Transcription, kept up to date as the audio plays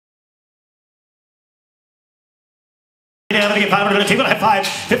500, 2 and a half, 5,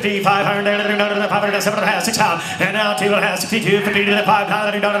 50, 500, 500, 7 and a half, 6 pounds, and now 2 and a half, 62, 50 to the 5,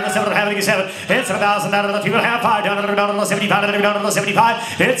 down to the 7 and a half, 7, hit 7,000, down to the 2 and a half, 5, down to the 75, down to the 75,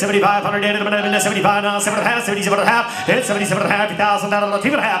 hit 7,500, down to the 75, now 7 and a half, 77 and a half, hit 77 and a half, 50,000, down to the 2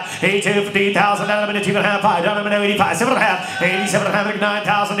 and a half, 82, 50,000, down to the 2 and a half, 5, down to the 85, 7 and a half, 87 and a half,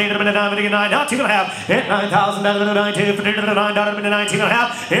 9,000, down to the 9, now 2 and a half, hit 9,000, down to the 92, 50 to the 9, down to the 19 and a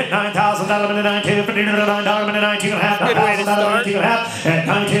half, hit 9,000, down to the 92, 50 to the 9, down to the 19 and a half, at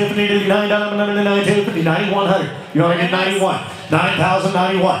 92, 50, 9, down to 92, 50, 9,100. You only get 91.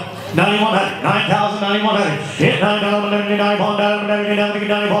 9,091. 9,100. 9,091. Hit 9,991.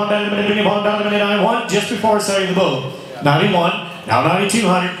 Down to 91. Just before starting the bull. 91. Now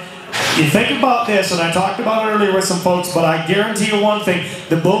 9,200. You think about this, and I talked about it earlier with some folks, but I guarantee you one thing.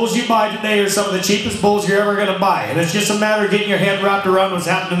 The bulls you buy today are some of the cheapest bulls you're ever going to buy. And it's just a matter of getting your head wrapped around what's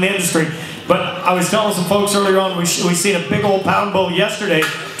happening in the industry. But I was telling some folks earlier on, we seen a big old pound bull yesterday,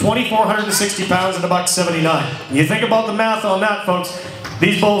 2,460 pounds at $1.79. You think about the math on that, folks.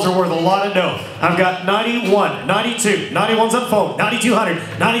 These bulls are worth a lot of dough. I've got 91, 92, 91's on phone, 9,200,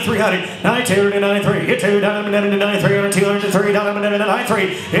 9,300, 92, 93, hit 2, down to 93, 203, down to 93,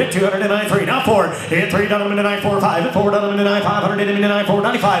 hit 293, now 4, hit 3, down to 94, 5, hit 4, down to 95, 100, 94,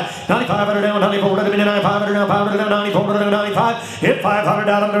 95, 95, down 94, down to 95, down 500, down 94, down 95, hit 500,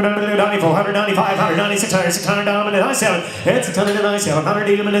 down to 94, 195, 196, 600, down to 97, hit 697,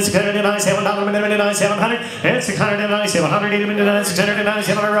 180, 697, down to 97, 100, hit 697, 180, 600,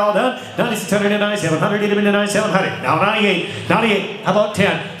 97 are all done. 9,697, 180, now 98, 98, how about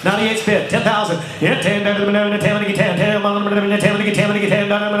 10? 98's bid, 10,000, hit 10, down to 10, 10, 10, 10, 10, 10, down to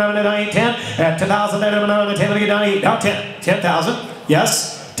 10, at 10,000, down to 10, down 8, now 10, 10,000,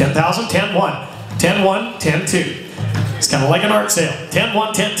 yes, 10,000, 10, 1, 10, 1, 10, 2. It's kind of like an art sale, 10,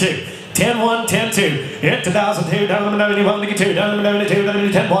 1, 10, 2. 10, 1, 10, 2. Hit 2,002, down to 91, down to 92, down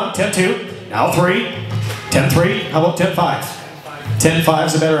to 10, 1, 10, 2. Now 3, 10, 3, how about 10, 5? 10, 5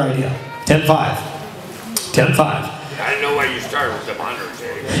 is a better idea. 10, 5. 10, 5. I don't know why you started with the hundreds,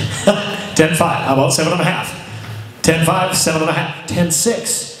 eh? 10, 5. How about 7 and a half? 10, 5, 7 and a half. 10,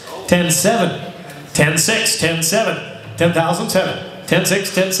 6. 10, 7. 10, 6. 10, 7. 10,000, 7. 10,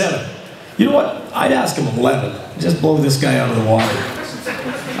 6, 10, 7. You know what? I'd ask him 11. Just blow this guy out of the water.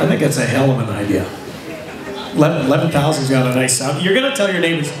 I think that's a hell of an idea. 11,000's got a nice sound. You're going to tell your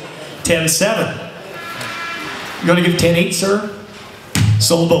neighbors 10, 7. You're going to give 10, 8, sir?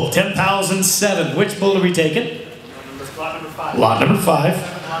 Sold bull, 10,007. Which bull are we taking? Lot number 5. Lot number 5.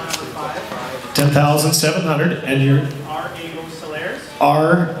 Lot number 5. 10,700. And your R.A.O. Solares.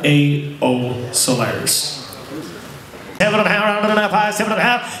 R.A.O. Solares. 7 and a half, 7 and a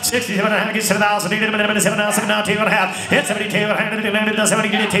half, 67 and a half, get 7,000, 7,000, now 2 and a half, hit 72, 72 and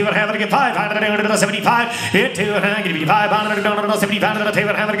a half, get 500, 75, hit 2 and a half, get 500, 75, 2 and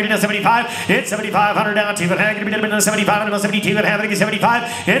a half, get 75, hit 7,500, down 2 and a half, get 75, 72 and a half, get 75,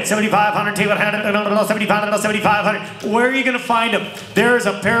 hit 7,500, 2 and a half, 75, 7,500. Where are you going to find them? There's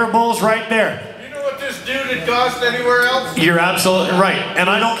a pair of bulls right there. This dude had cost anywhere else? You're absolutely right. And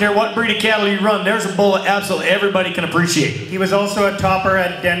I don't care what breed of cattle you run, there's a bull that absolutely everybody can appreciate. He was also a topper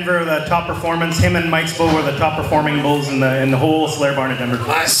at Denver, the top performance. Him and Mike's bull were the top performing bulls in the whole Solaire barn at Denver.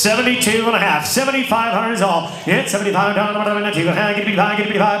 72 and a half, 7,500 is all. Hit 75 down to 2 and a half, get 55, get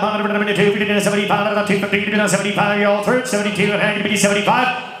 55, 102, 75, 250, 75, you're all through. 72 and a half, get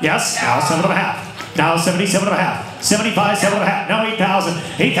 75. Yes, now 7 and a half. Now 77 and a half, 75, 7 and a half, now 8,000,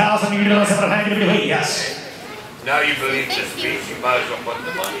 8,000, you do 7 and a half, you wait, yes. Now you believe this speech, you might as well put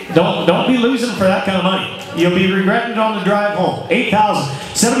the money. Don't be losing for that kind of money. You'll be regretting it on the drive home.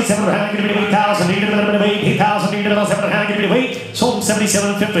 8,000, 77 and a half, you do 8,000, you do 8,000, you do 7 and a half, you do wait, sold them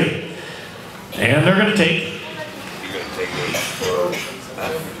 77.50. And they're going to take. You're going to take 8 for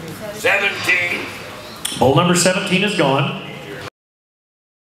 17. Bull number 17 is gone.